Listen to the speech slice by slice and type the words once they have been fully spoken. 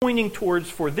pointing towards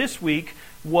for this week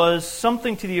was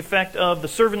something to the effect of the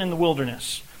servant in the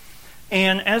wilderness.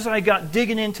 And as I got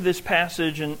digging into this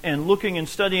passage and looking and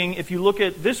studying, if you look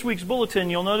at this week's bulletin,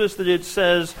 you'll notice that it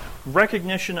says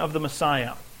recognition of the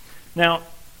Messiah. Now,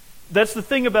 that's the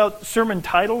thing about sermon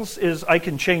titles is I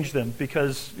can change them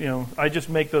because, I just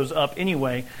make those up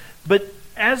anyway. But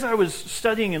as I was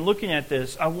studying and looking at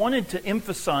this, I wanted to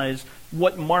emphasize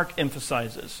what Mark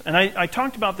emphasizes. And I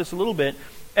talked about this a little bit.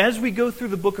 As we go through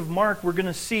the book of Mark, we're going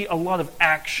to see a lot of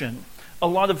action, a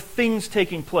lot of things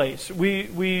taking place.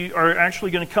 We are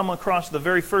actually going to come across the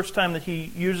very first time that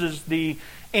he uses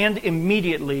and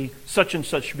immediately such and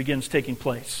such begins taking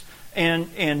place.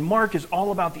 And Mark is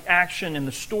all about the action and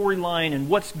the storyline and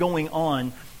what's going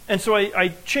on. And so I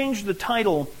changed the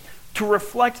title to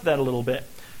reflect that a little bit.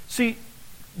 See,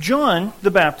 John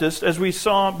the Baptist, as we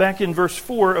saw back in verse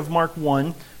 4 of Mark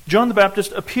 1, John the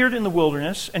Baptist appeared in the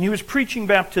wilderness, and he was preaching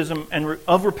baptism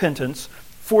of repentance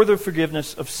for the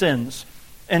forgiveness of sins.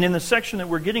 And in the section that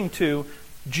we're getting to,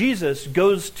 Jesus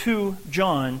goes to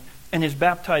John and is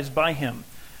baptized by him.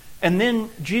 And then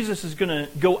Jesus is going to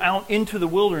go out into the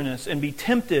wilderness and be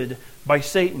tempted by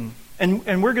Satan.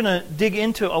 And we're going to dig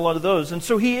into a lot of those. And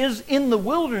so he is in the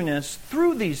wilderness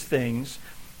through these things,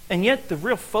 and yet the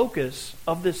real focus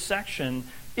of this section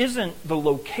isn't the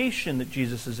location that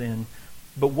Jesus is in,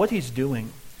 but what he's doing,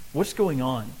 what's going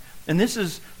on. And this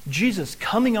is Jesus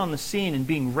coming on the scene and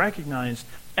being recognized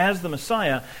as the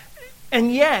Messiah.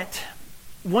 And yet,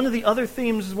 one of the other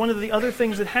things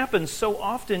that happens so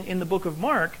often in the book of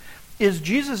Mark is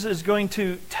Jesus is going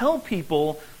to tell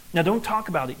people, now don't talk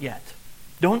about it yet.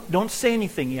 Don't say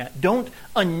anything yet. Don't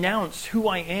announce who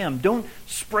I am. Don't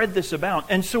spread this about.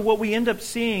 And so what we end up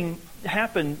seeing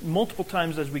happen multiple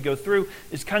times as we go through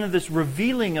is kind of this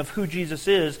revealing of who Jesus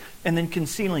is and then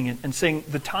concealing it and saying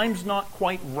the time's not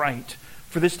quite right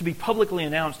for this to be publicly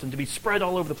announced and to be spread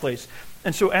all over the place.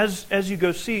 And so as you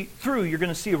go through, you're going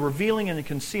to see a revealing and a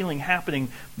concealing happening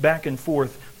back and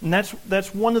forth. And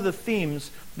that's one of the themes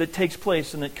that takes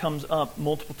place and that comes up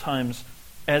multiple times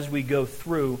as we go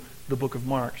through the book of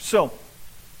Mark. So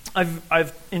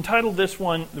I've entitled this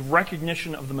one The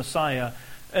Recognition of the Messiah.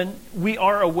 And we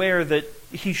are aware that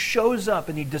he shows up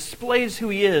and he displays who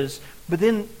he is, but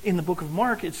then in the book of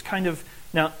Mark it's kind of,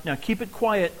 now keep it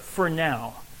quiet for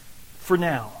now. For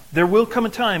now. There will come a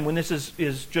time when this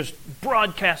is just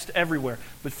broadcast everywhere,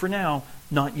 but for now,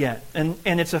 not yet. And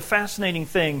it's a fascinating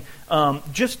thing.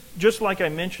 Just like I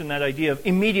mentioned that idea of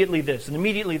immediately this and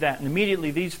immediately that and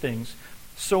immediately these things,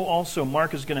 so also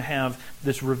Mark is going to have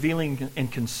this revealing and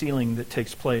concealing that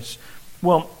takes place.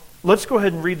 Well, let's go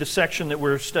ahead and read the section that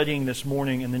we're studying this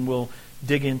morning, and then we'll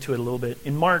dig into it a little bit.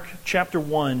 In Mark chapter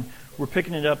 1, we're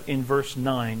picking it up in verses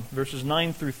 9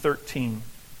 through 13.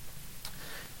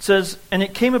 It says, "And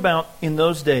it came about in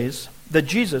those days that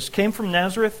Jesus came from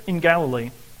Nazareth in Galilee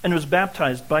and was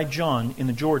baptized by John in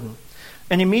the Jordan.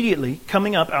 And immediately,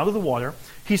 coming up out of the water,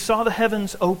 he saw the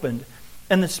heavens opened,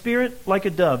 and the Spirit like a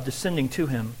dove descending to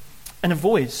him. And a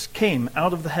voice came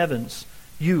out of the heavens,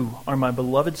 'You are my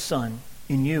beloved Son,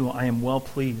 in you I am well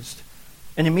pleased.'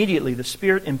 And immediately the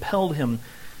Spirit impelled him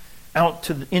out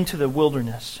into the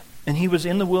wilderness. And he was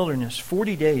in the wilderness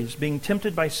 40 days, being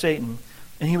tempted by Satan.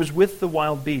 And he was with the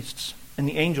wild beasts, and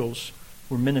the angels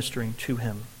were ministering to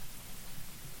him."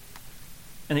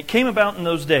 And it came about in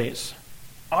those days.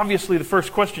 Obviously, the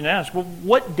first question to ask, well,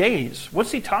 what days?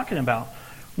 What's he talking about?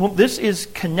 Well, this is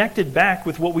connected back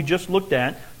with what we just looked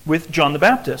at with John the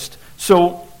Baptist.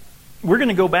 So we're going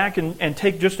to go back and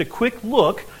take just a quick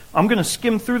look. I'm going to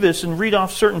skim through this and read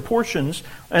off certain portions.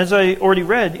 As I already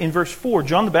read in verse 4,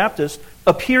 John the Baptist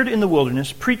appeared in the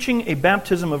wilderness, preaching a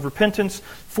baptism of repentance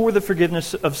for the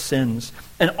forgiveness of sins.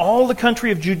 And all the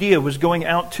country of Judea was going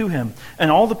out to him,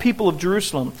 and all the people of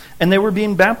Jerusalem, and they were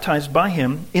being baptized by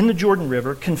him in the Jordan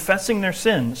River, confessing their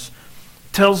sins.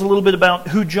 Tells a little bit about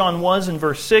who John was in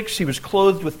verse 6. He was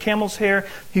clothed with camel's hair.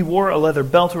 He wore a leather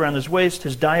belt around his waist.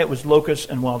 His diet was locusts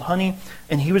and wild honey.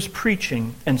 And he was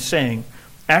preaching and saying,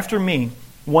 "After me,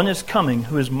 one is coming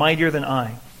who is mightier than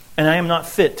I, and I am not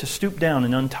fit to stoop down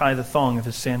and untie the thong of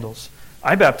his sandals.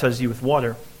 I baptize you with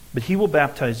water, but he will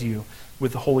baptize you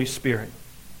with the Holy Spirit."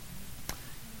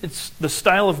 It's the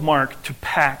style of Mark to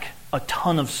pack a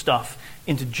ton of stuff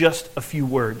into just a few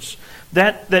words.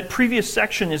 That previous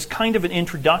section is kind of an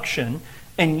introduction,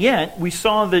 and yet we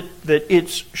saw that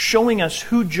it's showing us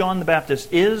who John the Baptist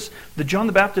is. That John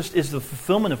the Baptist is the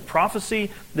fulfillment of prophecy,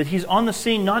 that he's on the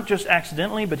scene not just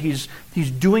accidentally, but he's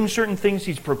doing certain things,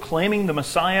 he's proclaiming the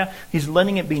Messiah, he's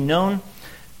letting it be known.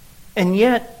 And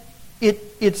yet,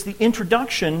 it's the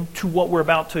introduction to what we're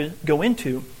about to go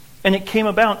into. And it came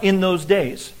about in those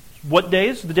days. What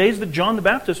days? The days that John the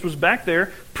Baptist was back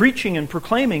there preaching and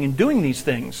proclaiming and doing these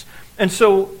things. And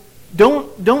so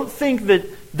don't think that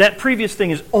that previous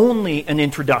thing is only an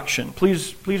introduction.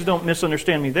 Please don't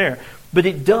misunderstand me there. But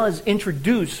it does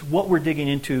introduce what we're digging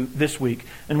into this week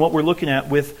and what we're looking at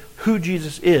with who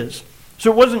Jesus is.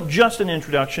 So it wasn't just an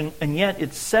introduction, and yet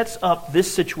it sets up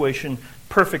this situation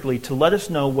perfectly to let us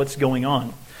know what's going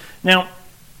on. Now,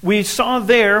 we saw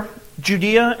there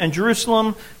Judea and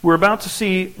Jerusalem. We're about to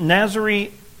see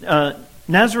Nazareth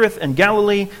and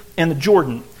Galilee and the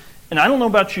Jordan. And I don't know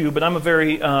about you, but I'm a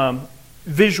very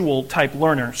visual type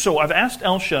learner. So I've asked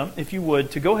Elsha, if you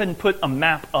would, to go ahead and put a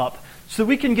map up so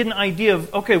we can get an idea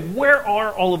of, okay, where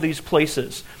are all of these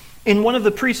places? In one of the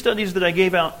pre-studies that I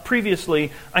gave out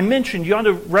previously, I mentioned you ought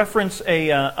to reference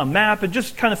a map and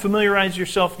just kind of familiarize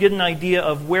yourself, get an idea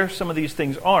of where some of these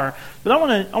things are. But I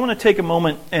want to take a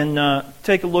moment and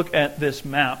take a look at this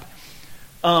map.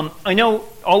 I know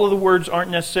all of the words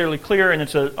aren't necessarily clear, and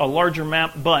it's a larger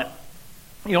map, but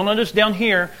you'll notice down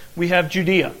here we have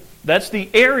Judea. That's the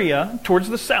area towards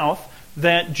the south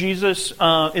that Jesus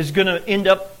is going to end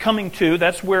up coming to.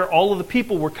 That's where all of the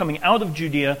people were coming out of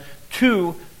Judea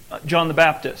to John the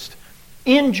Baptist.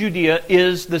 In Judea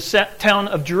is the town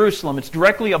of Jerusalem. It's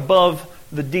directly above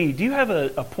the D. Do you have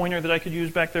a pointer that I could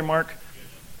use back there, Mark?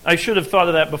 I should have thought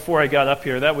of that before I got up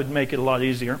here. That would make it a lot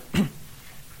easier.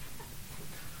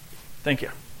 Thank you.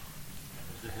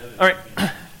 All right.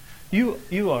 You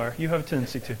have a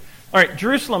tendency to. All right,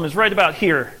 Jerusalem is right about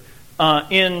here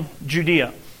in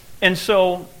Judea. And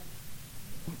so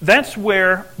that's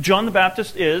where John the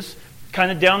Baptist is,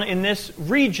 kind of down in this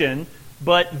region.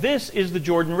 But this is the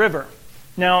Jordan River.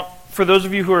 Now, for those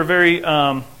of you who are very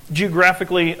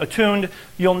geographically attuned,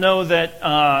 you'll know that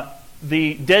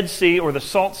the Dead Sea or the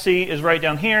Salt Sea is right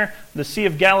down here. The Sea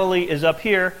of Galilee is up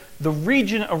here. The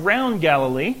region around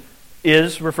Galilee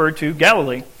is referred to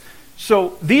Galilee.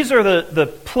 So these are the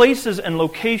places and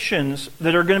locations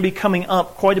that are going to be coming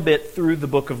up quite a bit through the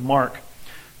book of Mark.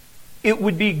 It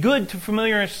would be good to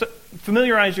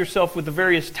familiarize yourself with the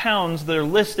various towns that are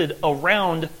listed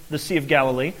around the Sea of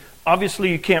Galilee.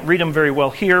 Obviously, you can't read them very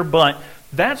well here, but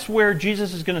that's where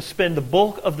Jesus is going to spend the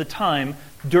bulk of the time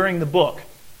during the book.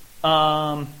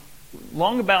 Long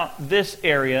about this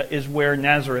area is where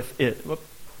Nazareth is. Whoop,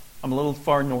 I'm a little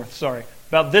far north, sorry.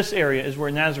 About this area is where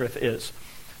Nazareth is.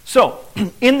 So,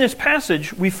 in this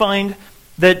passage, we find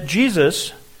that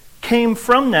Jesus came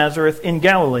from Nazareth in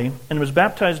Galilee and was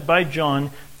baptized by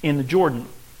John in the Jordan.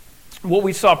 What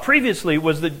we saw previously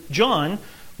was that John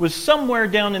was somewhere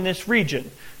down in this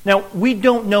region. Now, we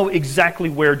don't know exactly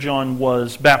where John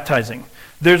was baptizing.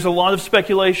 There's a lot of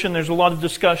speculation, there's a lot of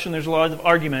discussion, there's a lot of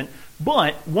argument.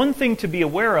 But one thing to be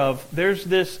aware of, there's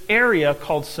this area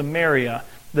called Samaria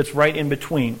that's right in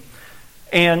between.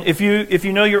 And if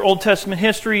you know your Old Testament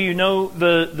history, you know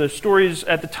the stories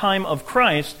at the time of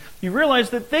Christ, you realize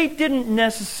that they didn't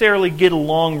necessarily get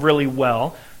along really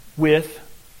well with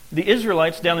the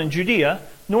Israelites down in Judea,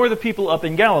 nor the people up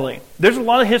in Galilee. There's a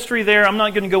lot of history there. I'm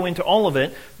not going to go into all of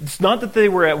it. It's not that they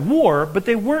were at war, but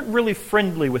they weren't really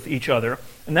friendly with each other.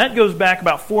 And that goes back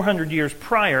about 400 years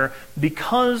prior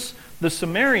because the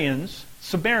Samaritans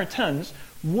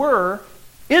were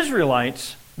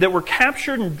Israelites that were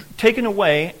captured and taken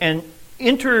away and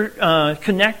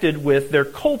interconnected with their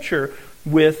culture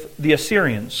with the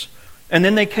Assyrians. And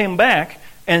then they came back,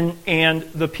 and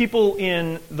the people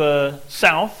in the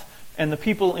south and the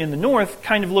people in the north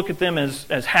kind of look at them as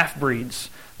half-breeds.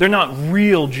 They're not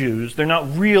real Jews. They're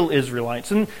not real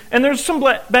Israelites. And there's some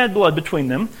bad blood between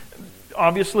them,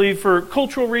 obviously for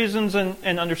cultural reasons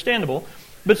and understandable.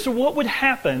 But so what would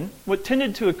happen, what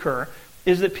tended to occur,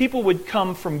 is that people would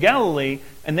come from Galilee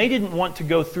and they didn't want to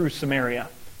go through Samaria.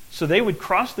 So they would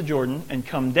cross the Jordan and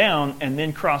come down and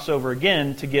then cross over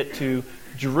again to get to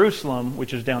Jerusalem,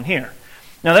 which is down here.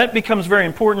 Now that becomes very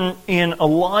important in a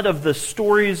lot of the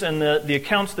stories and the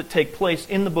accounts that take place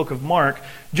in the book of Mark,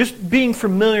 just being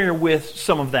familiar with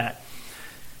some of that.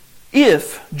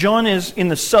 If John is in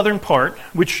the southern part,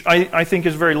 which I think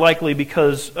is very likely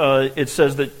because it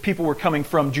says that people were coming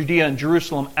from Judea and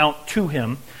Jerusalem out to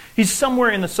him, he's somewhere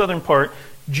in the southern part.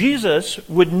 Jesus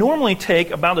would normally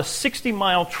take about a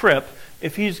 60-mile trip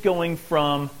if he's going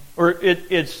from, or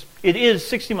it is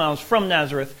 60 miles from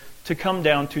Nazareth to come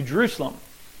down to Jerusalem.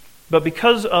 But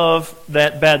because of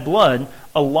that bad blood,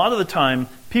 a lot of the time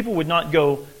people would not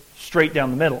go straight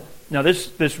down the middle. Now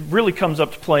this really comes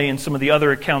up to play in some of the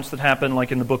other accounts that happen,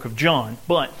 like in the book of John.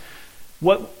 But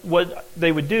what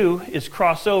they would do is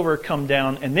cross over, come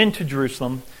down, and then to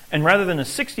Jerusalem. And rather than a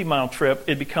 60-mile trip,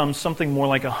 it becomes something more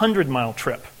like a 100-mile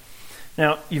trip.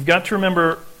 Now, you've got to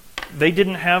remember, they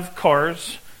didn't have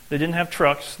cars. They didn't have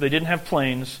trucks. They didn't have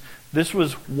planes. This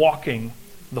was walking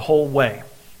the whole way.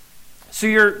 So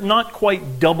you're not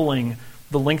quite doubling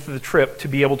the length of the trip to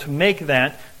be able to make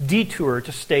that detour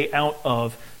to stay out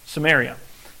of Samaria.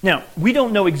 Now, we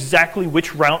don't know exactly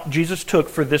which route Jesus took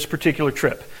for this particular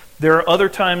trip. There are other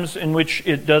times in which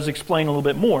it does explain a little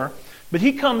bit more, but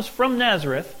he comes from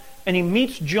Nazareth and he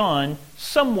meets John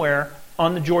somewhere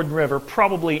on the Jordan River,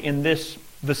 probably in this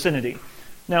vicinity.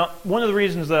 Now, one of the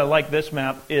reasons that I like this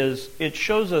map is it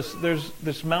shows us there's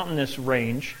this mountainous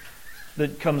range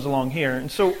that comes along here.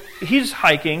 And so he's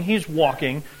hiking, he's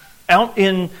walking out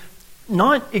in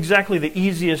not exactly the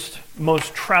easiest,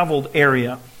 most traveled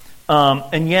area.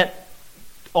 And yet,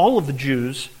 all of the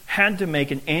Jews had to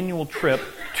make an annual trip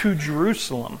to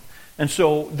Jerusalem. And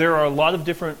so there are a lot of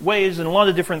different ways and a lot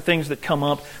of different things that come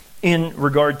up in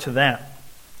regard to that.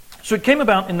 So it came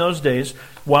about in those days,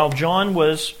 while John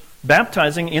was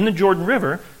baptizing in the Jordan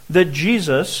River, that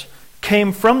Jesus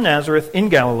came from Nazareth in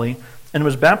Galilee and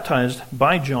was baptized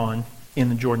by John in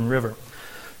the Jordan River.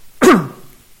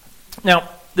 Now,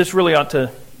 this really ought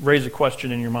to raise a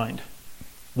question in your mind.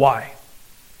 Why?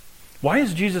 Why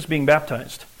is Jesus being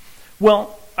baptized?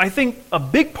 Well, I think a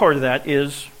big part of that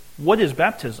is, what is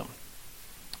baptism?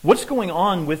 What's going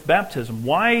on with baptism?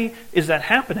 Why is that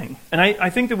happening? And I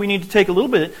think that we need to take a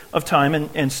little bit of time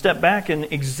and step back and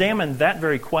examine that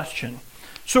very question.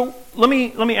 So let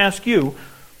me ask you,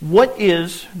 what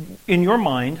is, in your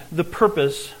mind, the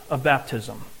purpose of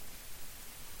baptism?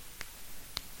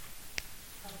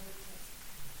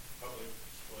 Public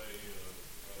display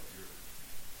of your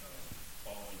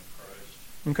following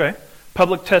Christ. Okay.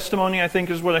 Public testimony, I think,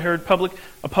 is what I heard.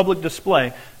 A public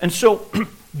display. And so,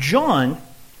 John,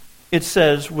 it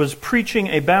says, was preaching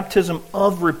a baptism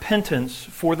of repentance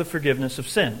for the forgiveness of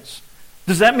sins.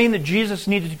 Does that mean that Jesus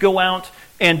needed to go out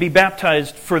and be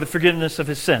baptized for the forgiveness of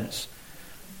his sins?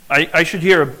 I should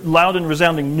hear a loud and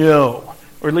resounding no,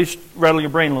 or at least rattle your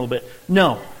brain a little bit.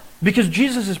 No, because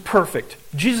Jesus is perfect.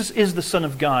 Jesus is the Son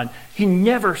of God. He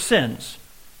never sins.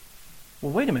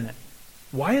 Well, wait a minute.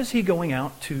 Why is he going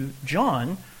out to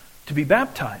John to be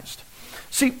baptized?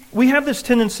 See, we have this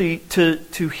tendency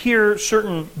to hear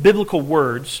certain biblical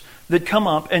words that come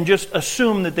up and just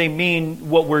assume that they mean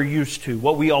what we're used to,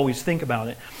 what we always think about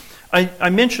it. I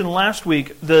mentioned last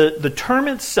week the term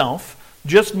itself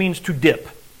just means to dip,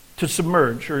 to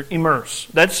submerge or immerse.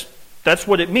 That's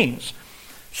what it means.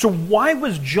 So why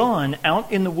was John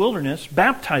out in the wilderness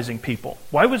baptizing people?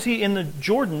 Why was he in the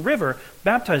Jordan River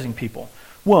baptizing people?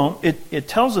 Well, it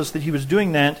tells us that he was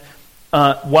doing that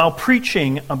while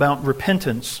preaching about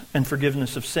repentance and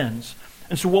forgiveness of sins.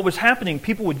 And so what was happening,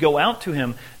 people would go out to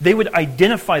him, they would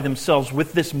identify themselves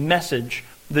with this message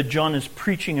that John is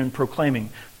preaching and proclaiming.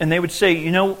 And they would say,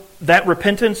 you know, that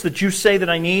repentance that you say that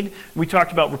I need, we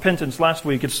talked about repentance last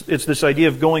week, it's this idea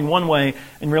of going one way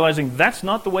and realizing that's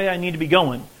not the way I need to be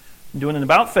going. I'm doing an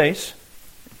about face,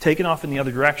 taking off in the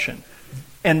other direction.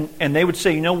 And they would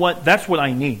say, you know what, that's what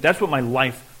I need. That's what my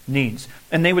life needs.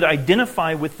 And they would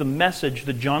identify with the message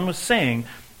that John was saying,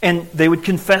 and they would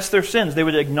confess their sins. They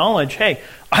would acknowledge, hey,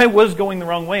 I was going the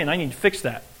wrong way and I need to fix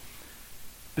that.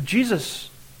 But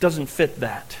Jesus doesn't fit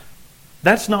that.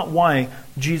 That's not why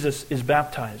Jesus is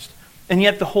baptized. And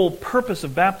yet the whole purpose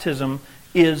of baptism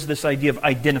is this idea of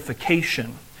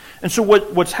identification. And so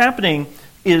what's happening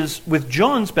is with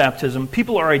John's baptism,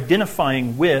 people are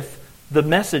identifying with the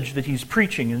message that he's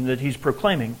preaching and that he's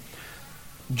proclaiming.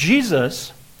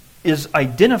 Jesus is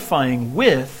identifying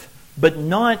with, but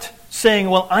not saying,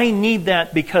 well, I need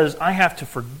that because I have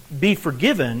to be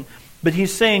forgiven. But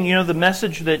he's saying, you know, the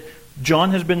message that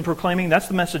John has been proclaiming, that's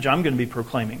the message I'm going to be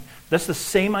proclaiming. That's the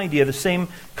same idea, the same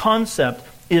concept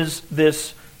is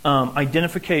this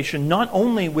identification, not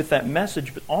only with that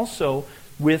message, but also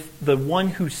with the one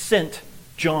who sent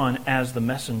John as the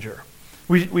messenger.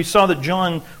 We saw that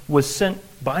John was sent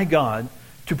by God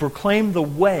to proclaim the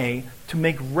way to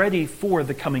make ready for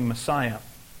the coming Messiah.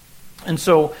 And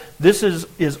so this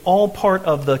is all part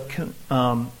of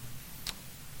the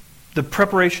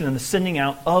preparation and the sending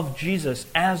out of Jesus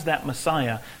as that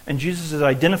Messiah. And Jesus is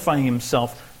identifying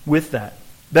himself with that.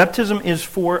 Baptism is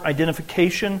for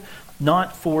identification,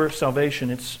 not for salvation.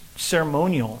 It's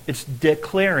ceremonial. It's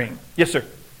declaring. Yes, sir?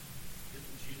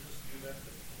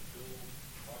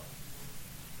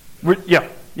 We're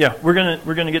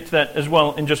gonna get to that as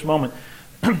well in just a moment.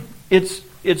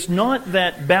 It's not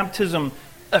that baptism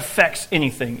affects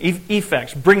anything,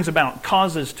 effects, brings about,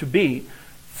 causes to be.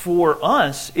 For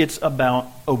us, it's about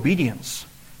obedience.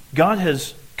 God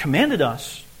has commanded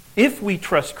us, if we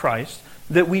trust Christ,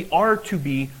 that we are to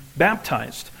be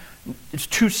baptized. It's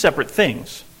two separate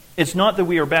things. It's not that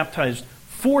we are baptized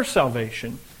for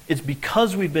salvation. It's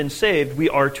because we've been saved, we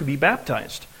are to be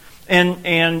baptized.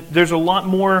 And there's a lot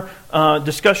more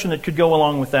discussion that could go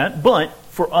along with that. But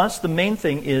for us, the main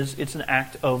thing is it's an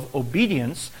act of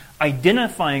obedience,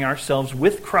 identifying ourselves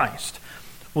with Christ.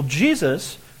 Well,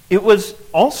 Jesus, it was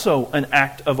also an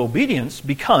act of obedience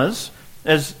because,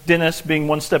 as Dennis, being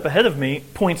one step ahead of me,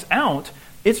 points out,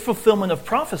 it's fulfillment of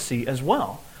prophecy as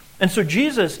well. And so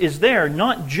Jesus is there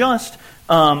not just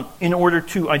in order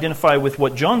to identify with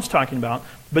what John's talking about,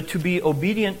 but to be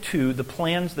obedient to the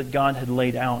plans that God had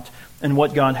laid out and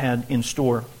what God had in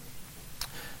store.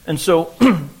 And so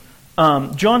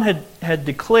John had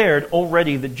declared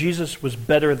already that Jesus was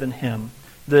better than him.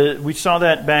 We saw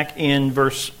that back in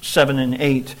verse 7 and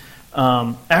 8.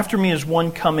 After me is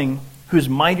one coming who is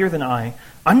mightier than I.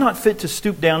 I'm not fit to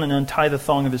stoop down and untie the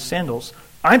thong of his sandals.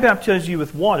 I baptize you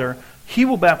with water. He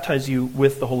will baptize you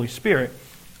with the Holy Spirit.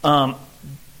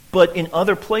 But in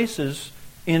other places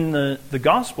in the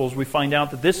Gospels, we find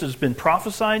out that this has been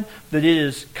prophesied, that it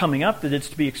is coming up, that it's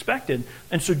to be expected.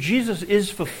 And so Jesus is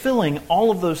fulfilling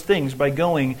all of those things by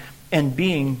going and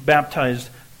being baptized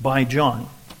by John.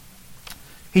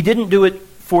 He didn't do it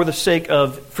for the sake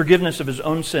of forgiveness of his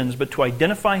own sins, but to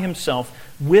identify himself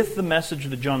with the message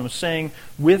that John was saying,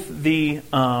 with the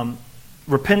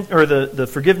the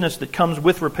forgiveness that comes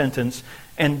with repentance,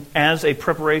 and as a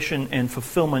preparation and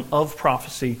fulfillment of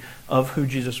prophecy of who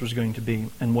Jesus was going to be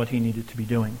and what he needed to be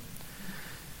doing.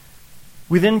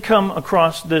 We then come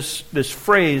across this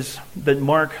phrase that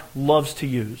Mark loves to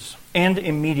use, and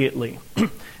immediately.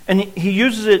 And he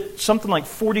uses it something like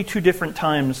 42 different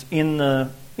times in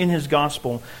his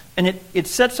gospel, and it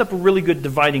sets up a really good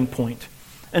dividing point.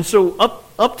 And so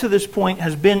up to this point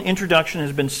has been introduction,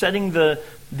 has been setting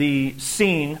the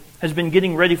scene, has been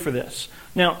getting ready for this.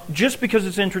 Now, just because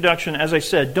it's introduction, as I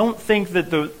said, don't think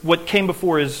that what came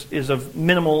before is of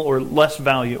minimal or less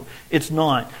value. It's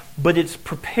not. But it's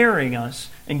preparing us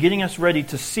and getting us ready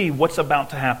to see what's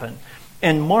about to happen.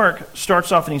 And Mark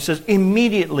starts off and he says,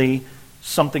 immediately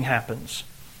something happens.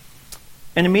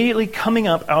 And immediately coming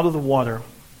up out of the water,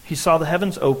 he saw the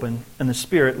heavens open and the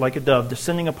Spirit like a dove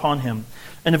descending upon him.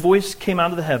 And a voice came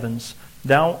out of the heavens,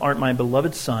 "Thou art my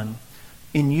beloved Son.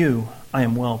 In you I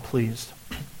am well pleased."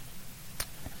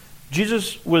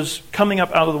 Jesus was coming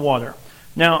up out of the water.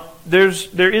 Now, there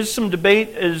is some debate,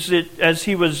 is it as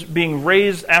he was being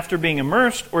raised after being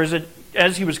immersed, or is it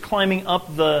as he was climbing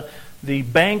up the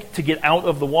bank to get out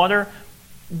of the water?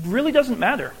 Really doesn't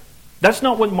matter. That's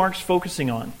not what Mark's focusing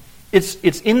on. It's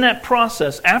in that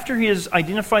process, after he has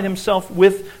identified himself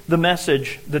with the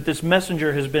message that this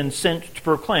messenger has been sent to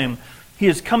proclaim, he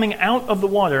is coming out of the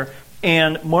water,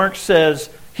 and Mark says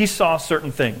he saw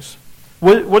certain things.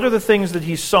 What are the things that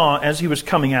he saw as he was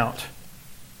coming out?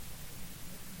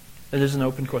 That is an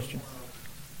open question.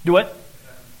 Do what?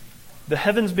 The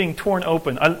heavens being torn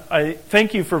open. I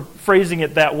thank you for phrasing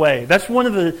it that way. That's one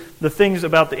of the things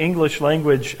about the English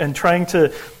language and trying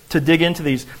to dig into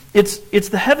these. It's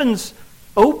the heavens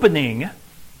opening,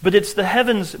 but it's the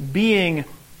heavens being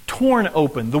torn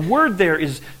open. The word there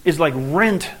is like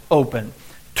rent open.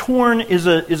 Torn is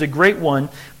a great one.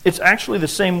 It's actually the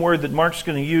same word that Mark's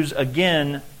going to use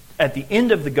again at the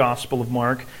end of the Gospel of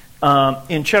Mark.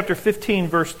 In chapter 15,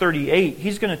 verse 38,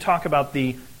 he's going to talk about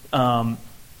the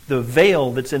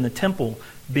veil that's in the temple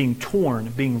being torn,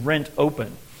 being rent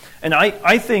open. And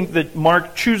I think that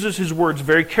Mark chooses his words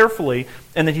very carefully,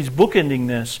 and that he's bookending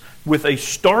this with a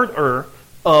starter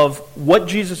of what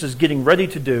Jesus is getting ready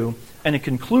to do, and a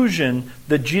conclusion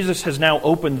that Jesus has now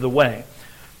opened the way.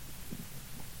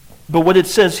 But what it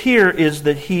says here is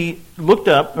that he looked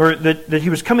up, or that he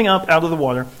was coming up out of the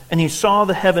water, and he saw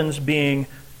the heavens being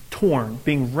torn,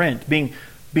 being rent, being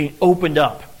opened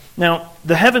up. Now,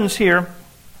 the heavens here,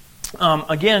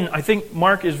 again, I think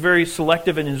Mark is very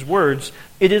selective in his words.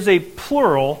 It is a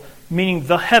plural, meaning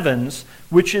the heavens,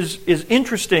 which is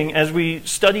interesting as we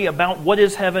study about what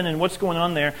is heaven and what's going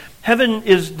on there. Heaven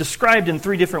is described in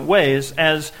three different ways: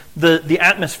 as the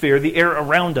atmosphere, the air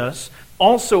around us,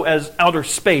 also as outer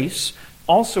space,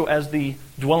 also as the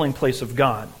dwelling place of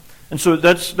God. And so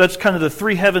that's kind of the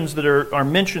three heavens that are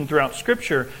mentioned throughout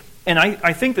Scripture. And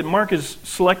I think that Mark is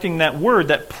selecting that word,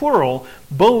 that plural,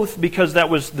 both because that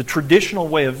was the traditional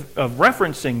way of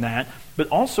referencing that, but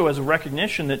also as a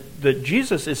recognition that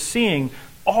Jesus is seeing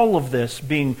all of this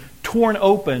being torn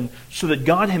open so that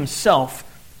God himself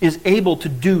is able to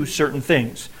do certain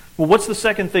things. Well, what's the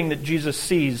second thing that Jesus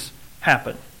sees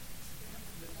happen?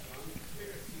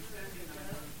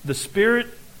 The Spirit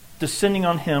descending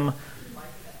on him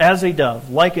as a dove,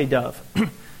 like a dove.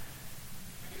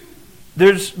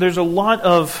 There's a lot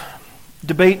of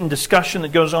debate and discussion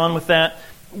that goes on with that.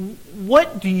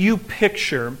 what do you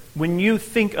picture when you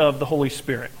think of the Holy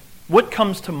Spirit? What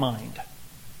comes to mind?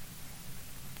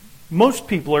 Most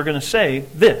people are going to say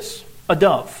this, a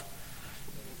dove.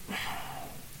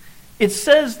 It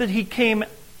says that he came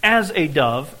as a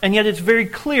dove, and yet it's very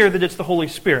clear that it's the Holy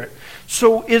Spirit.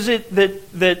 So is it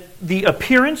that the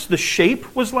appearance, the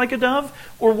shape was like a dove,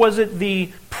 or was it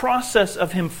the process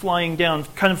of him flying down,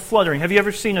 kind of fluttering? Have you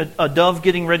ever seen a dove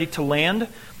getting ready to land?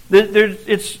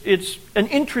 It's an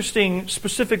interesting,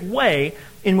 specific way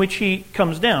in which he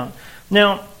comes down.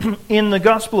 Now, in the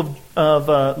Gospel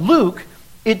of Luke,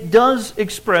 it does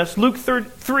express, Luke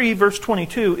 3, verse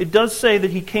 22, it does say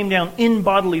that he came down in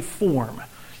bodily form.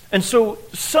 And so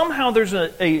somehow there's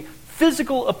a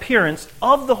physical appearance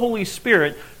of the Holy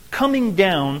Spirit coming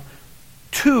down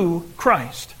to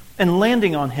Christ and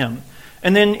landing on him.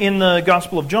 And then in the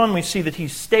Gospel of John, we see that he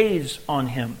stays on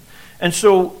him. And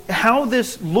so how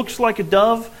this looks like a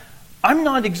dove, I'm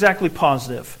not exactly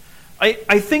positive.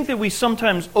 I think that we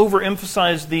sometimes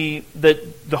overemphasize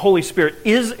that the Holy Spirit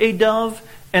is a dove,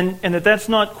 and that's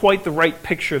not quite the right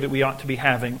picture that we ought to be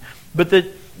having. But that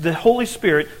the Holy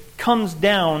Spirit comes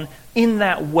down in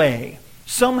that way,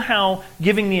 somehow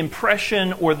giving the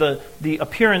impression or the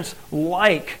appearance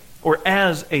like or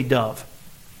as a dove,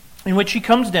 in which he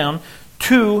comes down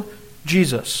to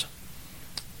Jesus.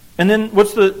 And then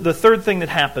what's the third thing that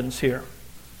happens here?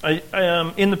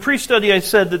 In the pre-study I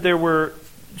said that there were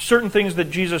certain things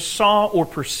that Jesus saw or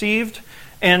perceived,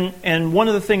 and one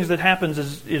of the things that happens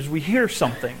is we hear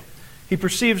something. He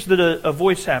perceives that a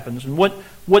voice happens. And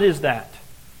what is that?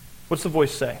 What's the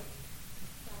voice say?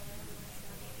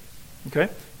 Okay?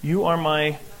 You are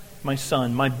my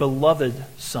son, my beloved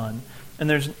son. And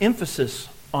there's an emphasis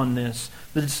on this.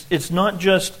 That it's not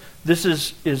just this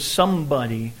is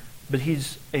somebody, but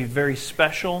he's a very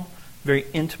special, very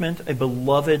intimate, a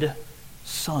beloved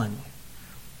son.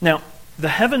 Now, the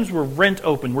heavens were rent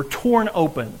open, were torn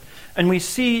open, and we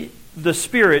see the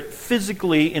Spirit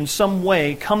physically in some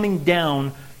way coming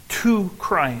down to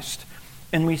Christ.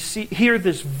 And we hear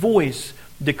this voice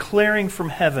declaring from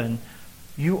heaven,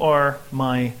 you are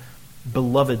my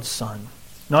beloved son.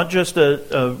 Not just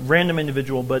a random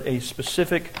individual, but a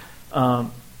specific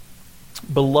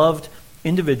beloved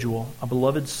individual, a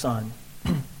beloved son.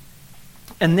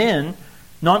 And then,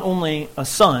 not only a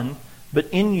son, but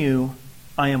in you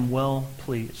I am well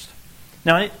pleased.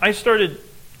 Now, I started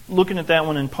looking at that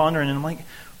one and pondering, and I'm like,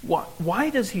 why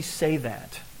does he say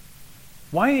that?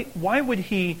 Why would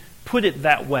he put it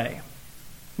that way?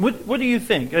 What do you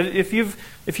think? If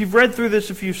you've read through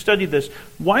this, if you've studied this,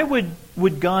 why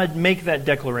would God make that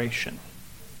declaration?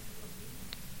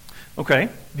 Okay,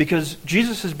 because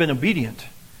Jesus has been obedient.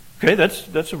 Okay,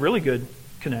 that's a really good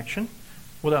connection.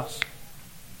 What else?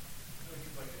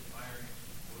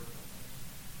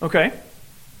 Okay.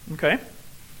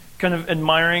 Kind of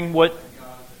admiring what...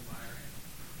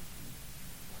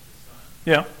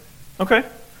 Yeah. Okay.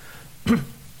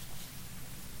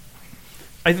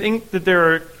 I think that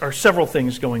there are several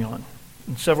things going on,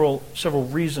 and several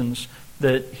reasons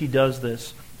that he does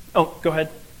this. Oh, go ahead.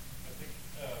 I think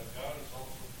God is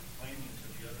also proclaiming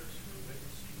to the others who are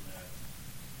witnessing that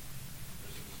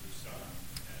this is his son,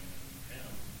 and in him,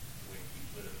 the way he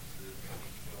lives is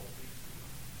well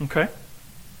pleasing. Okay.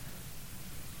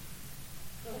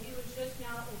 So he was just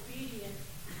now obedient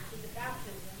to the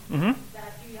baptism. Mm-hmm.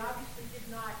 That he obviously did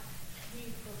not need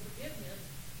for forgiveness,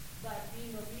 but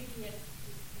being obedient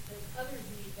because others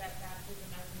need that baptism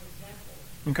as an example.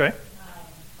 Okay.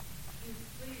 He's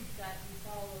pleased that he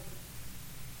followed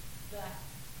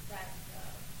that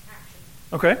action.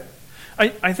 Okay.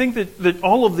 I think that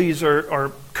all of these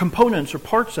are components or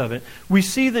parts of it. We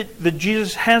see that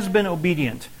Jesus has been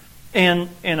obedient, and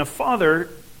a father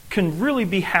can really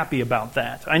be happy about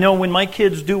that. I know when my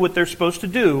kids do what they're supposed to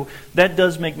do, that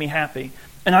does make me happy.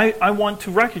 And I want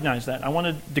to recognize that. I want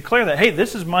to declare that, hey,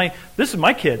 this is my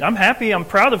kid. I'm happy, I'm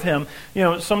proud of him. You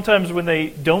know, sometimes when they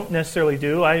don't necessarily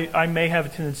do, I may have a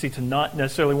tendency to not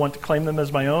necessarily want to claim them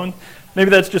as my own.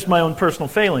 Maybe that's just my own personal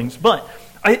failings. But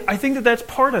I think that that's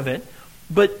part of it.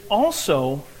 But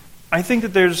also, I think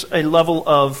that there's a level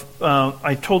of,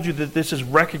 I told you that this is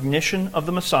recognition of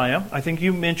the Messiah. I think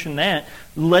you mentioned that.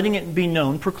 Letting it be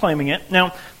known, proclaiming it.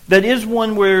 Now, that is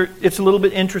one where it's a little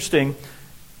bit interesting.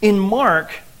 In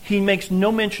Mark, he makes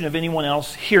no mention of anyone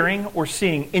else hearing or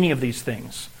seeing any of these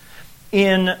things.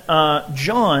 In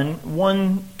John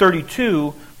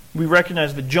 1:32, we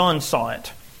recognize that John saw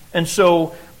it. And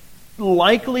so,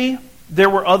 likely, there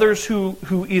were others who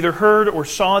either heard or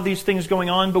saw these things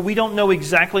going on, but we don't know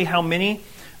exactly how many.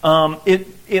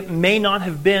 It may not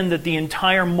have been that the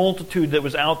entire multitude that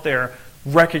was out there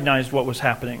recognized what was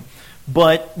happening.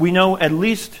 but we know at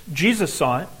least Jesus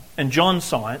saw it, and John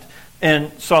saw it,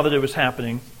 and saw that it was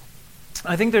happening.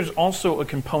 I think there's also a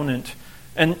component,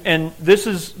 and this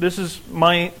is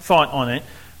my thought on it.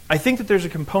 I think that there's a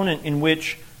component in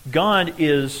which God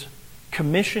is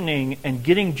commissioning and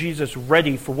getting Jesus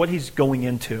ready for what he's going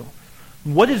into.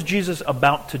 What is Jesus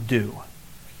about to do?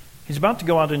 He's about to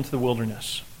go out into the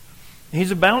wilderness.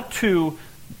 He's about to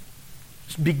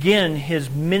begin his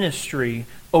ministry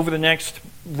over the next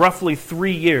roughly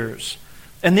 3 years.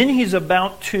 And then he's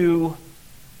about to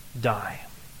die.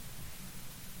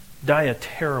 Die a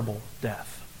terrible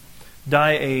death.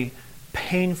 Die a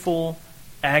painful,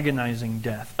 agonizing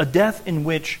death. A death in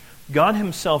which God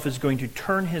himself is going to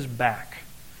turn his back.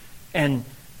 And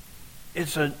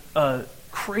it's a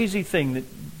crazy thing that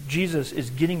Jesus is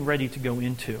getting ready to go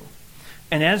into.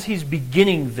 And as he's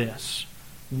beginning this,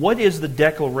 what is the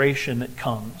declaration that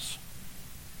comes?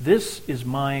 This is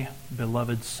my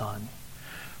beloved Son.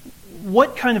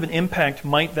 What kind of an impact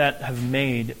might that have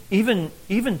made, even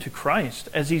to Christ,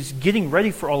 as he's getting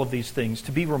ready for all of these things,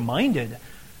 to be reminded,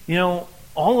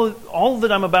 all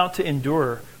that I'm about to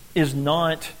endure is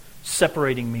not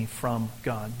separating me from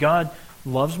God. God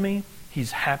loves me.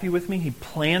 He's happy with me. He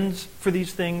plans for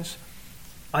these things.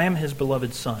 I am his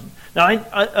beloved Son. Now,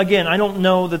 I don't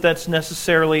know that that's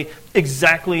necessarily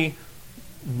exactly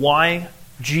why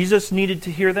Jesus needed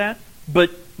to hear that,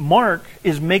 but Mark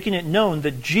is making it known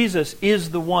that Jesus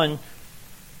is the one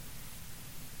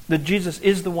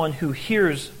who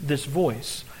hears this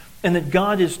voice, and that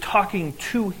God is talking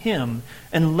to him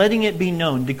and letting it be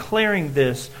known, declaring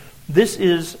this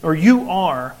is, or you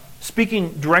are,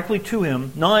 speaking directly to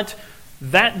him, not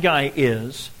that guy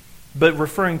is, but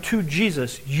referring to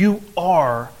Jesus, you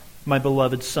are my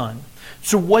beloved Son.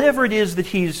 So whatever it is that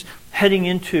he's heading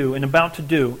into and about to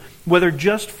do, whether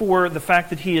just for the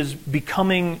fact that he is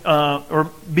becoming or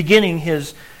beginning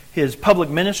his public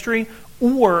ministry,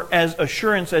 or as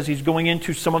assurance as he's going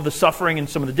into some of the suffering and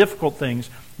some of the difficult things,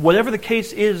 whatever the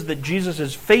case is that Jesus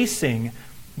is facing,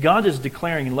 God is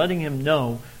declaring and letting him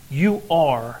know, you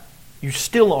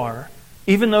still are,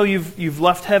 even though you've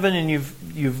left heaven and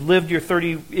you've lived your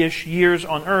 30-ish years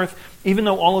on earth, even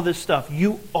though all of this stuff,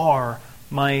 you are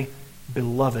my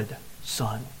beloved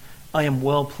Son. I am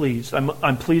well pleased.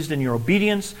 I'm pleased in your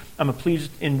obedience. I'm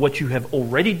pleased in what you have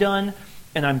already done.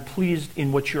 And I'm pleased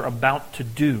in what you're about to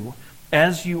do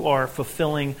as you are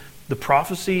fulfilling the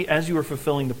prophecy, as you are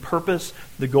fulfilling the purpose,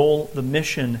 the goal, the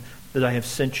mission that I have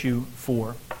sent you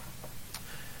for.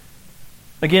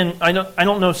 Again, I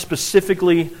don't know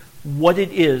specifically what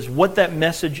it is, what that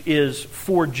message is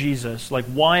for Jesus. Like,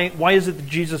 why is it that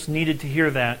Jesus needed to hear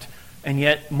that? And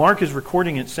yet Mark is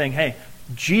recording it saying, hey,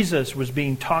 Jesus was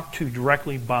being talked to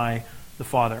directly by the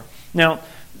Father. Now,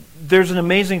 there's an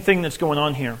amazing thing that's going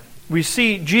on here. We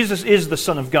see Jesus is the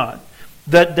Son of God.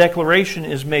 That declaration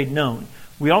is made known.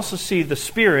 We also see the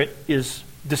Spirit is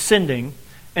descending,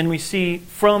 and we see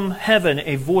from heaven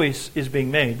a voice is being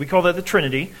made. We call that the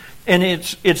Trinity. And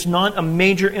it's not a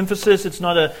major emphasis. It's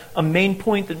not a main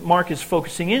point that Mark is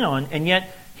focusing in on. And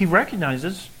yet he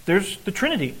recognizes there's the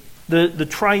Trinity. The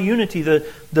triunity,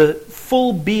 the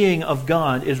full being of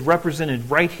God is represented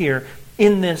right here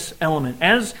in this element.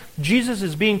 As Jesus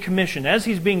is being commissioned, as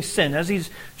he's being sent, as he's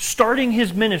starting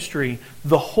his ministry,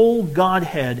 the whole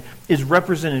Godhead is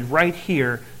represented right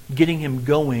here, getting him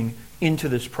going into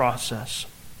this process.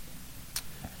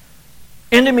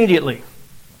 And immediately,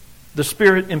 the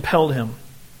Spirit impelled him.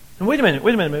 And wait a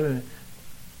minute.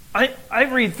 I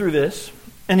read through this,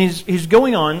 and he's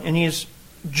going on, and he's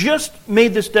just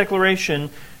made this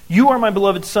declaration, you are my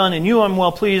beloved Son, and you I'm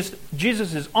well pleased.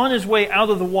 Jesus is on his way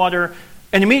out of the water,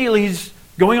 and immediately he's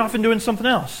going off and doing something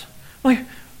else. Like,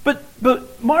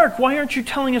 but Mark, why aren't you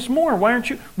telling us more?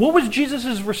 What was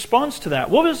Jesus' response to that?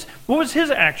 What was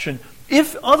his action?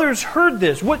 If others heard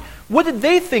this, what did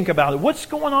they think about it? What's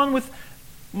going on with...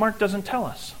 Mark doesn't tell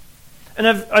us. And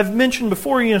I've mentioned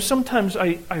before, sometimes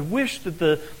I wish that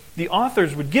the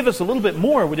authors would give us a little bit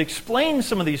more, would explain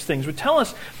some of these things, would tell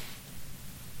us.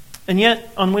 And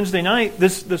yet, on Wednesday night,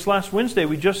 this last Wednesday,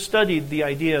 we just studied the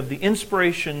idea of the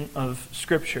inspiration of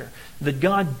Scripture, that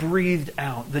God breathed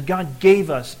out, that God gave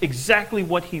us exactly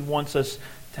what He wants us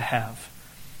to have.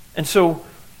 And so,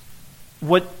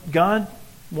 what God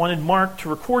wanted Mark to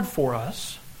record for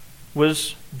us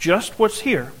was just what's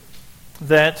here,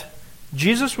 that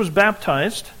Jesus was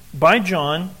baptized by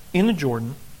John in the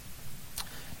Jordan.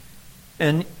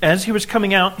 And as he was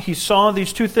coming out, he saw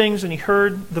these two things and he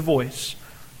heard the voice.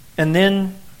 And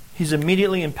then he's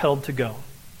immediately impelled to go.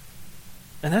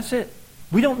 And that's it.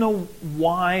 We don't know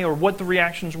why or what the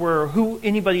reactions were or what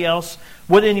anybody else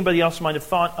might have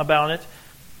thought about it.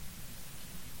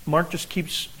 Mark just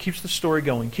keeps the story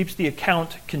going, keeps the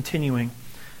account continuing.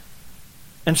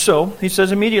 And so, he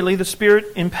says, immediately the Spirit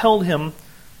impelled him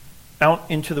out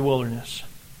into the wilderness.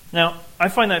 Now, I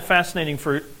find that fascinating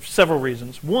for several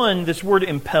reasons. One, this word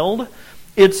impelled,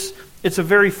 it's a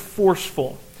very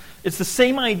forceful. It's the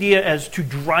same idea as to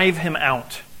drive him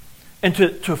out and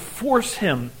to force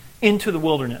him into the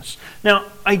wilderness. Now,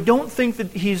 I don't think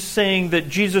that he's saying that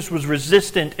Jesus was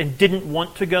resistant and didn't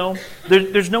want to go.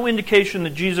 There's no indication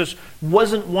that Jesus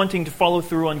wasn't wanting to follow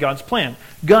through on God's plan.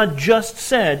 God just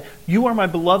said, "You are my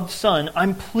beloved Son.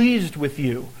 I'm pleased with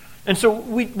you." And so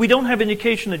we don't have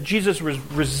indication that Jesus was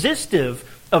resistive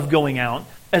of going out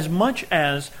as much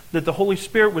as that the Holy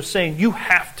Spirit was saying, "You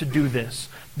have to do this.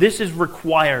 This is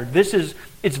required.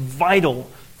 It's vital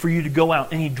for you to go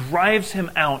out." And he drives him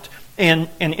out. And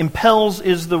impels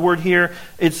is the word here.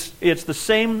 It's the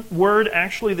same word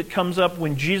actually that comes up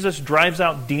when Jesus drives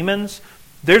out demons.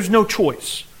 There's no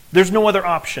choice. There's no other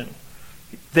option.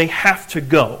 They have to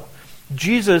go.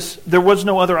 Jesus, there was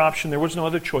no other option. There was no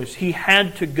other choice. He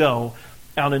had to go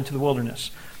out into the wilderness.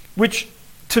 Which,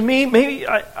 to me, maybe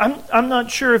I'm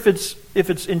not sure if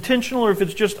it's intentional or if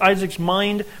it's just Isaac's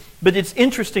mind. But it's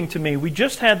interesting to me. We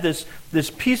just had this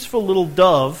peaceful little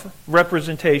dove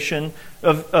representation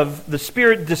of the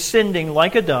Spirit descending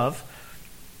like a dove.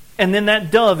 And then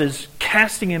that dove is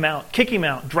casting him out, kicking him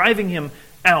out, driving him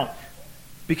out.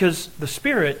 Because the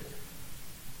Spirit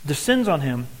descends on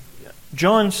him.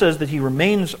 John says that he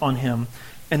remains on him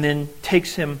and then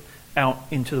takes him out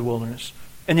into the wilderness.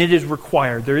 And it is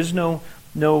required. There is no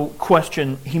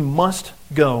question. He must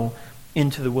go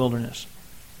into the wilderness.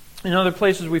 In other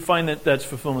places we find that that's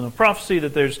fulfillment of prophecy,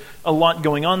 that there's a lot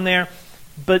going on there.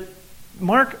 But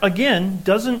Mark, again,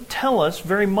 doesn't tell us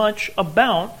very much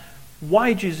about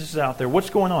why Jesus is out there, what's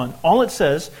going on. All it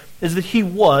says is that he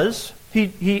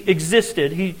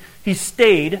existed, he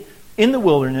stayed in the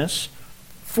wilderness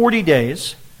 40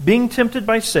 days, being tempted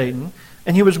by Satan,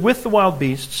 and he was with the wild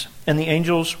beasts, and the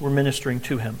angels were ministering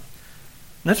to him.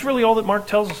 And that's really all that Mark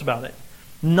tells us about it.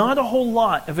 Not a whole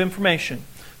lot of information.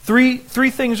 Three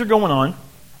things are going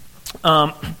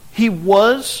on. He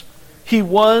was,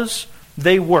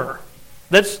 they were.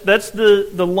 That's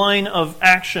the line of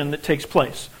action that takes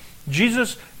place.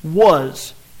 Jesus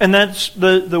was, and that's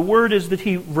the word is that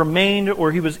he remained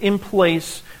or he was in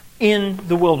place in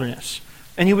the wilderness.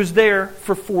 And he was there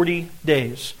for 40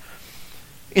 days.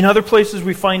 In other places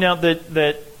we find out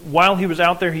that while he was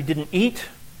out there he didn't eat,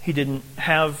 he didn't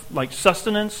have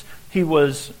sustenance, he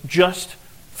was just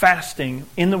fasting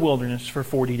in the wilderness for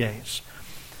 40 days.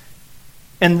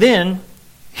 And then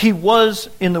he was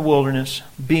in the wilderness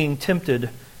being tempted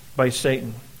by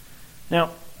Satan. Now,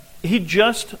 he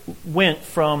just went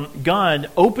from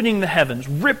God opening the heavens,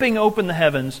 ripping open the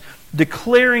heavens,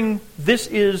 declaring, "This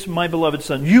is my beloved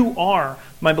Son. You are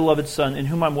my beloved Son, in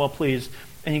whom I'm well pleased."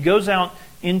 And he goes out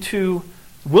into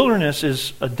the wilderness,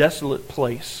 is a desolate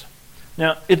place.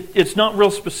 Now, it's not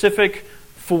real specific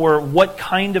for what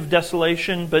kind of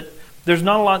desolation, but there's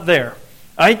not a lot there.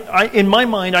 In my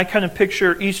mind, I kind of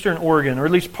picture eastern Oregon, or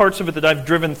at least parts of it that I've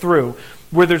driven through,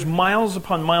 where there's miles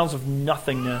upon miles of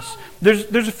nothingness.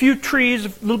 There's a few trees, a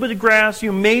little bit of grass.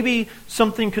 Maybe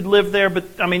something could live there, but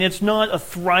it's not a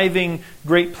thriving,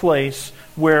 great place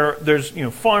where there's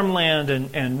farmland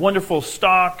and wonderful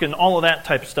stock and all of that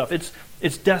type of stuff.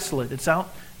 It's desolate. It's out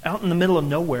in the middle of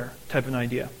nowhere type of an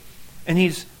idea, and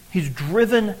he's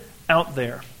driven out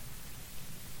there.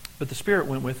 But the Spirit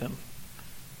went with him.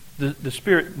 The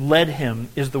Spirit led him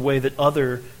is the way that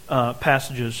other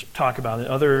passages talk about it.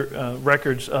 Other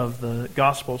records of the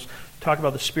Gospels talk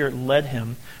about the Spirit led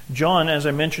him. John, as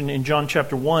I mentioned in John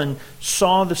chapter 1,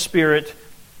 saw the Spirit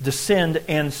descend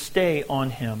and stay on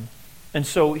him. And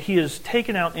so he is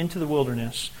taken out into the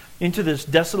wilderness, into this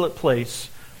desolate place,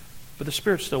 but the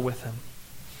Spirit's still with him.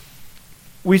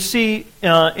 We see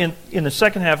in the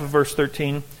second half of verse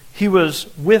 13, he was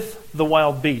with the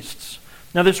wild beasts.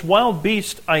 Now this wild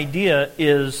beast idea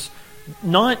is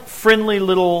not friendly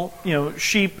little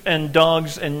sheep and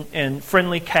dogs and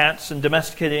friendly cats and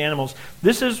domesticated animals.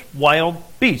 This is wild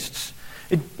beasts.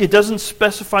 It doesn't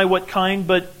specify what kind,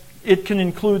 but it can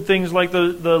include things like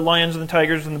the lions and the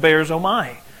tigers and the bears, oh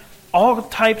my. All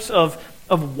types of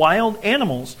wild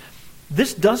animals.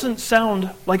 This doesn't sound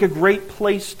like a great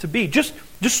place to be. Just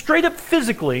straight up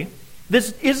physically,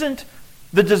 this isn't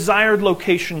the desired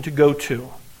location to go to.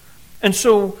 And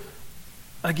so,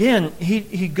 again,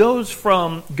 he goes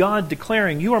from God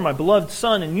declaring, "You are my beloved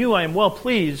Son, and you I am well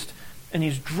pleased," and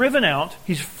he's driven out,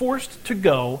 he's forced to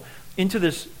go into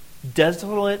this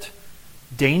desolate,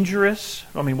 dangerous.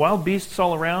 I mean, wild beasts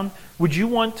all around. Would you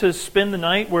want to spend the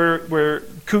night where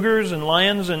cougars and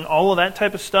lions and all of that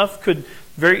type of stuff could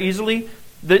very easily?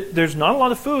 There's not a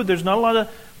lot of food. There's not a lot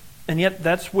of... And yet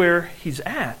that's where he's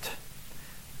at.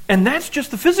 And that's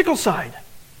just the physical side.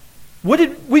 What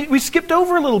did we skipped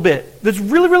over a little bit? That's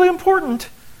really, really important.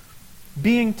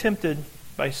 Being tempted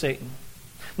by Satan.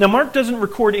 Now, Mark doesn't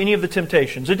record any of the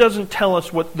temptations. It doesn't tell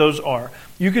us what those are.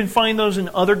 You can find those in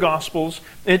other Gospels.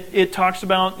 It talks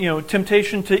about,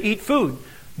 temptation to eat food.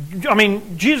 I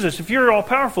mean, Jesus, if you're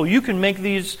all-powerful, you can make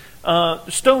these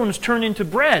stones turn into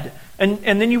bread. And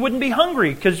then you wouldn't be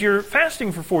hungry because you're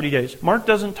fasting for 40 days. Mark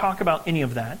doesn't talk about any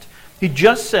of that. He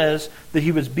just says that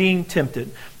he was being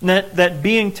tempted. And that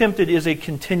being tempted is a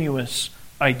continuous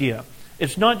idea.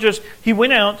 It's not just, he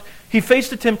went out, he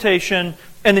faced a temptation,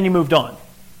 and then he moved on.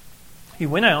 He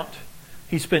went out,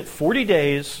 he spent 40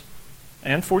 days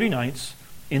and 40 nights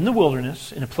in the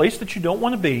wilderness, in a place that you don't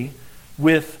want to be,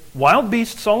 with wild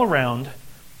beasts all around,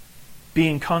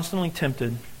 being constantly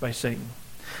tempted by Satan.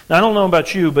 Now, I don't know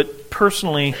about you, but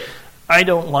personally, I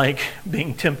don't like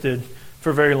being tempted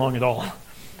for very long at all.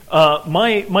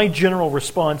 My general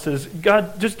response is,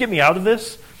 God, just get me out of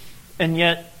this. And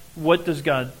yet, what does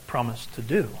God promise to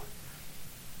do?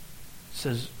 It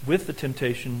says, with the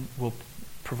temptation, we'll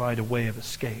provide a way of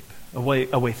escape, a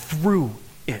way through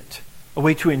it, a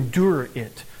way to endure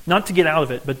it. Not to get out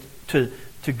of it, but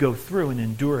to go through and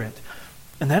endure it.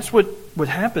 And that's what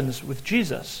happens with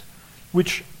Jesus,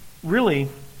 which really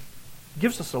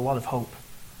gives us a lot of hope,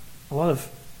 a lot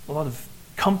of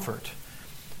comfort.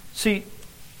 See,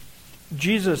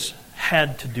 Jesus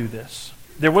had to do this.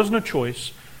 There was no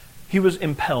choice. He was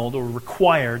impelled or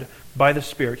required by the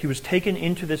Spirit. He was taken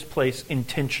into this place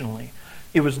intentionally.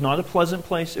 It was not a pleasant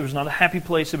place. It was not a happy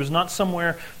place. It was not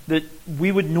somewhere that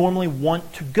we would normally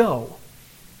want to go.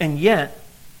 And yet,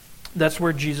 that's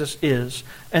where Jesus is.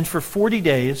 And for 40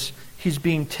 days, he's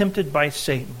being tempted by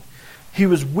Satan. He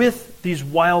was with these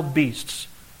wild beasts.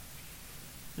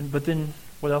 But then,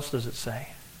 what else does it say?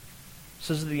 It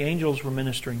says that the angels were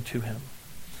ministering to him.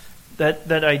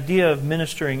 That idea of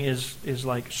ministering is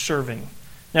like serving.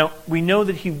 Now, we know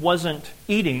that he wasn't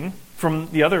eating from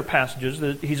the other passages,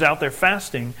 that he's out there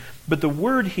fasting, but the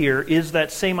word here is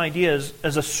that same idea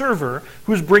as a server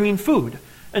who's bringing food.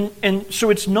 And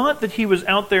so it's not that he was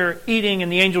out there eating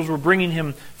and the angels were bringing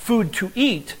him food to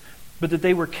eat, but that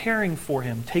they were caring for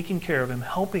him, taking care of him,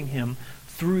 helping him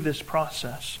through this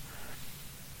process.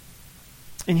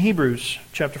 In Hebrews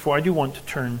chapter 4, I do want to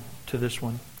turn to this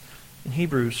one. In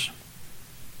Hebrews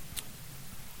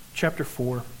chapter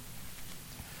 4,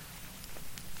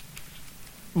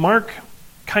 Mark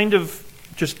kind of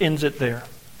just ends it there.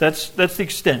 That's the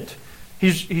extent.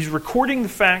 He's recording the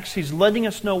facts. He's letting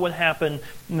us know what happened.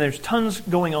 And there's tons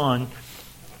going on.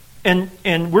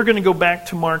 And we're going to go back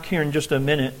to Mark here in just a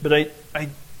minute. But I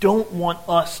don't want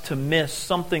us to miss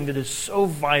something that is so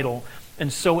vital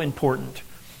and so important.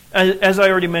 As I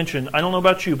already mentioned, I don't know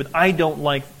about you, but I don't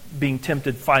like being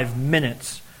tempted 5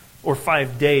 minutes or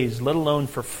 5 days, let alone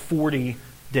for 40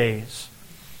 days.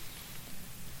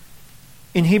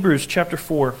 In Hebrews chapter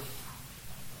 4,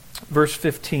 verse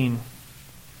 15,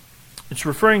 it's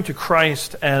referring to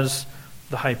Christ as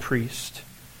the high priest.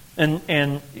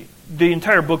 And the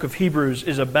entire book of Hebrews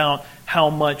is about how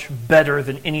much better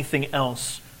than anything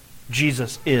else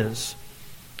Jesus is.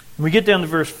 And we get down to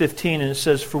verse 15 and it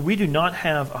says, "For we do not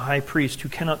have a high priest who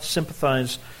cannot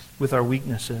sympathize with our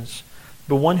weaknesses,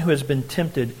 but one who has been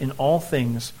tempted in all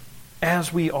things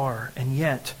as we are, and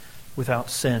yet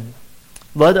without sin.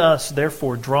 Let us,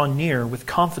 therefore, draw near with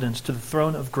confidence to the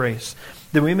throne of grace,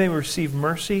 that we may receive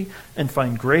mercy and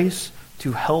find grace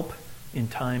to help in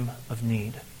time of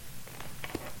need."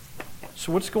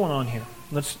 So what's going on here?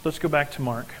 Let's go back to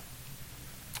Mark.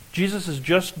 Jesus has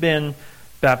just been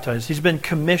baptized. He's been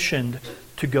commissioned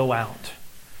to go out.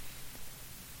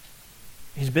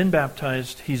 He's been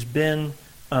baptized. He's been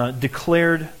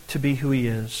declared to be who he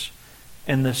is.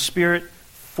 And the Spirit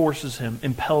forces him,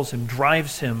 impels him,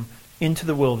 drives him into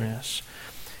the wilderness.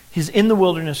 He's in the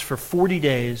wilderness for 40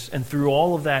 days, and through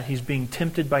all of that, he's being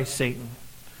tempted by Satan.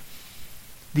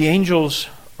 The angels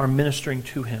are ministering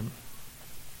to him.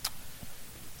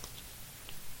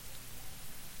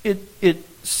 It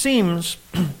seems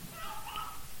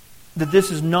that this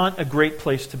is not a great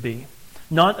place to be,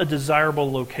 not a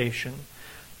desirable location.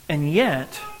 And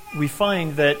yet, we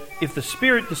find that if the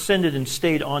Spirit descended and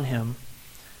stayed on him,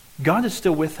 God is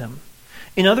still with him.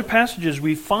 In other passages,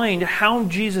 we find how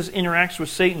Jesus interacts with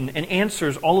Satan and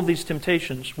answers all of these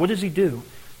temptations. What does he do?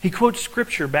 He quotes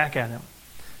Scripture back at him.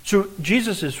 So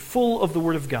Jesus is full of the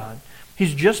Word of God.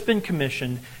 He's just been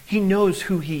commissioned. He knows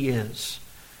who he is.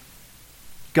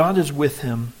 God is with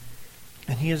him,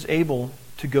 and he is able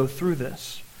to go through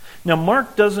this. Now,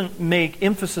 Mark doesn't make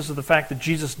emphasis of the fact that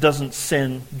Jesus doesn't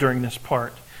sin during this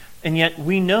part. And yet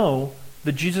we know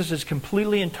that Jesus is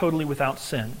completely and totally without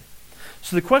sin.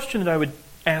 So the question that I would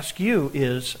ask you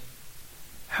is,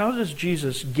 how does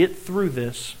Jesus get through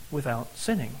this without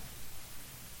sinning?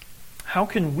 How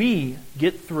can we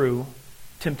get through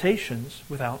temptations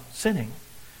without sinning?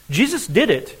 Jesus did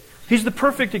it. He's the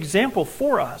perfect example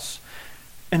for us.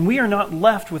 And we are not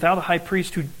left without a high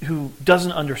priest who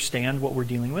doesn't understand what we're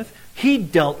dealing with. He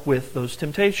dealt with those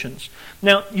temptations.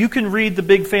 Now, you can read the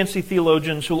big fancy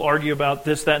theologians who'll argue about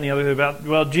this, that, and the other, about,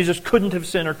 well, Jesus couldn't have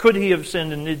sinned, or could he have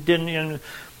sinned, and it didn't. And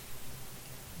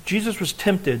Jesus was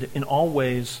tempted in all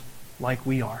ways like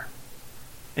we are,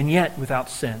 and yet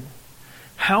without sin.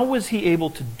 How was he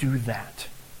able to do that?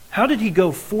 How did he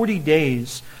go 40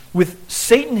 days with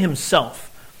Satan himself?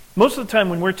 Most of the time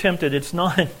when we're tempted, it's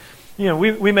not...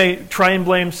 we may try and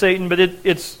blame Satan, but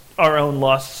it's our own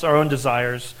lusts, our own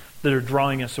desires that are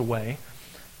drawing us away.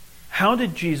 How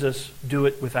did Jesus do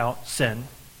it without sin?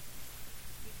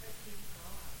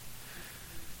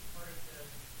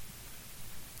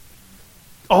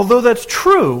 Although that's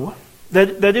true,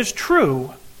 that is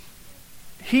true,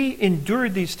 he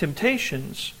endured these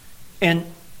temptations, and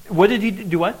what did he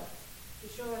do? What? To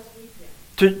show us we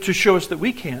can. To show us that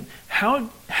we can.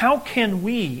 How can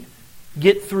we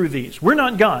get through these? We're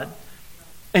not God.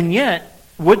 And yet,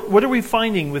 what are we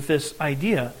finding with this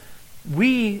idea?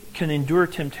 We can endure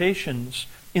temptations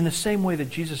in the same way that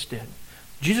Jesus did.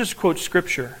 Jesus quotes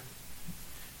Scripture.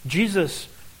 Jesus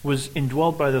was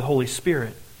indwelled by the Holy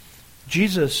Spirit.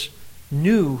 Jesus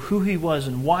knew who he was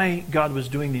and why God was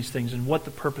doing these things and what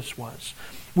the purpose was.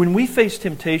 When we face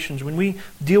temptations, when we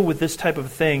deal with this type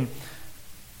of thing,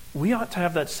 we ought to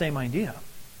have that same idea.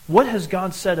 What has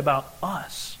God said about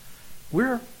us?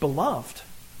 We're beloved.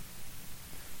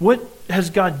 What has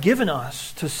God given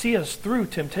us to see us through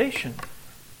temptation?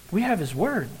 We have His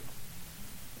Word.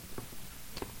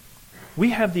 We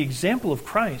have the example of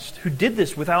Christ who did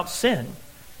this without sin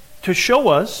to show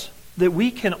us that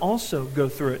we can also go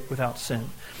through it without sin.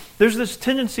 There's this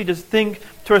tendency to think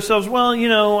to ourselves, well,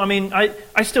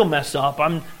 I still mess up.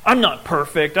 I'm not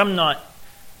perfect. I'm not.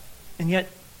 And yet,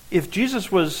 if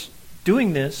Jesus was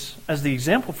doing this as the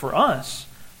example for us,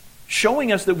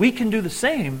 showing us that we can do the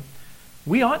same,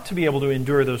 we ought to be able to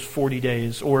endure those 40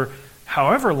 days or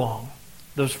however long,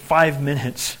 those 5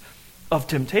 minutes of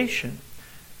temptation.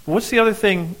 What's the other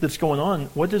thing that's going on?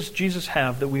 What does Jesus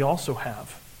have that we also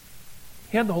have?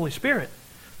 He had the Holy Spirit.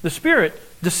 The Spirit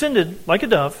descended like a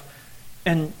dove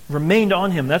and remained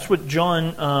on him. That's what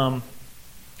John,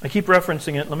 I keep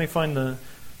referencing it. Let me find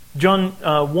John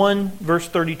 1 verse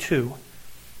 32.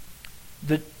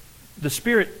 The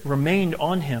Spirit remained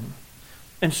on him.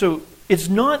 And so it's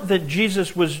not that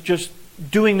Jesus was just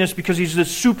doing this because he's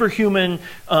this superhuman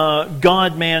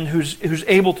God-man who's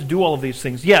able to do all of these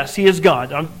things. Yes, he is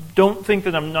God. Don't think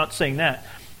that I'm not saying that.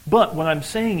 But what I'm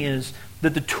saying is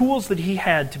that the tools that he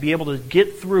had to be able to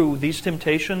get through these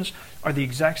temptations are the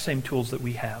exact same tools that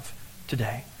we have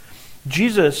today.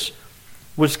 Jesus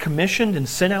was commissioned and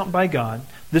sent out by God.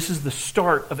 This is the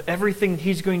start of everything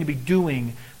he's going to be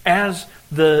doing as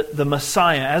the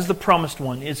Messiah, as the promised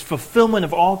one. It's fulfillment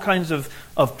of all kinds of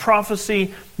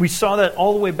prophecy. We saw that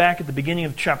all the way back at the beginning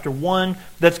of chapter 1.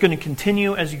 That's going to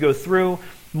continue as you go through.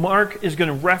 Mark is going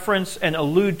to reference and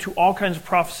allude to all kinds of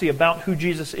prophecy about who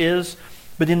Jesus is.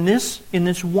 But in this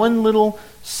one little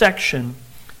section,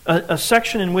 a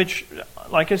section in which,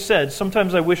 like I said,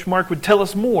 sometimes I wish Mark would tell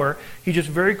us more. He just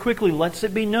very quickly lets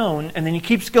it be known, and then he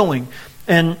keeps going.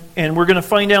 And we're going to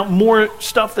find out more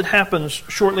stuff that happens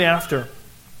shortly after.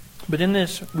 But in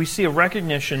this, we see a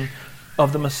recognition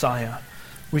of the Messiah.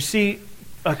 We see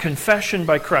a confession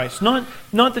by Christ. Not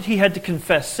that he had to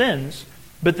confess sins,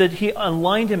 but that he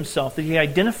aligned himself, that he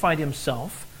identified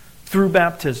himself through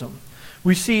baptism.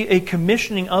 We see a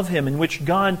commissioning of him in which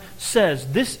God says,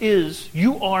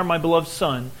 you are my beloved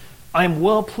Son. I am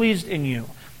well pleased in you.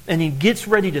 And he gets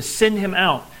ready to send him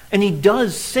out. And he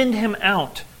does send him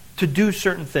out to do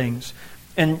certain things.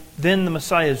 And then the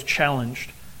Messiah is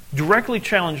challenged, directly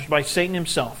challenged by Satan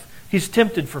himself. He's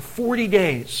tempted for 40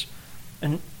 days.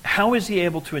 And how is he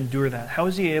able to endure that? How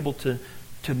is he able to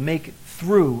make it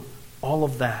through all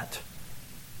of that?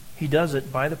 He does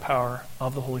it by the power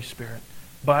of the Holy Spirit,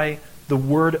 by the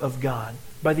Word of God,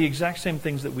 by the exact same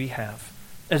things that we have.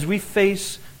 As we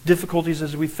face difficulties,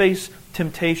 as we face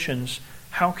temptations,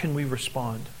 how can we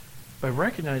respond? By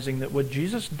recognizing that what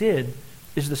Jesus did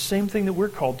is the same thing that we're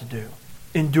called to do.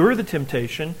 endure the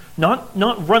temptation, not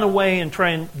run away and try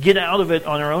and get out of it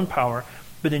on our own power,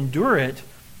 but endure it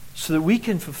so that we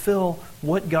can fulfill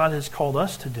what God has called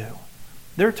us to do.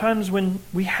 There are times when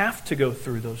we have to go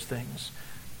through those things.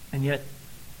 And yet,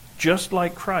 just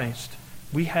like Christ,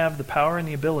 we have the power and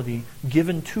the ability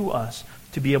given to us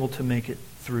to be able to make it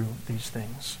through these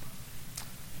things.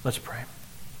 Let's pray.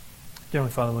 Dear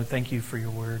Heavenly Father, Lord, thank you for your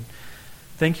word.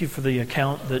 Thank you for the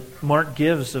account that Mark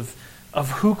gives of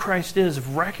who Christ is,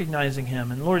 of recognizing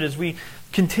Him. And Lord, as we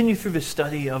continue through the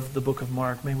study of the book of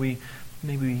Mark, may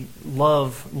we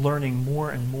love learning more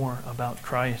and more about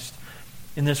Christ.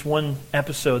 In this one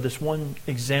episode, this one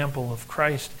example of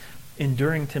Christ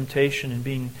enduring temptation and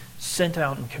being sent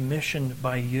out and commissioned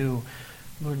by you,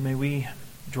 Lord, may we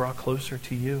draw closer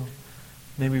to you.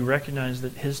 May we recognize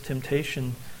that His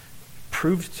temptation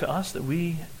proved to us that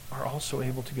we are also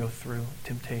able to go through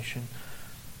temptation.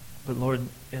 But Lord,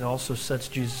 it also sets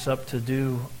Jesus up to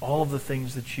do all of the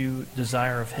things that you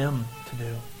desire of Him to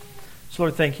do. So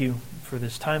Lord, thank you for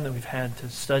this time that we've had to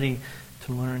study,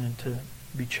 to learn, and to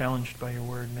be challenged by your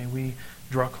word. May we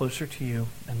draw closer to you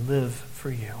and live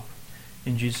for you.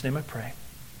 In Jesus' name I pray.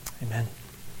 Amen.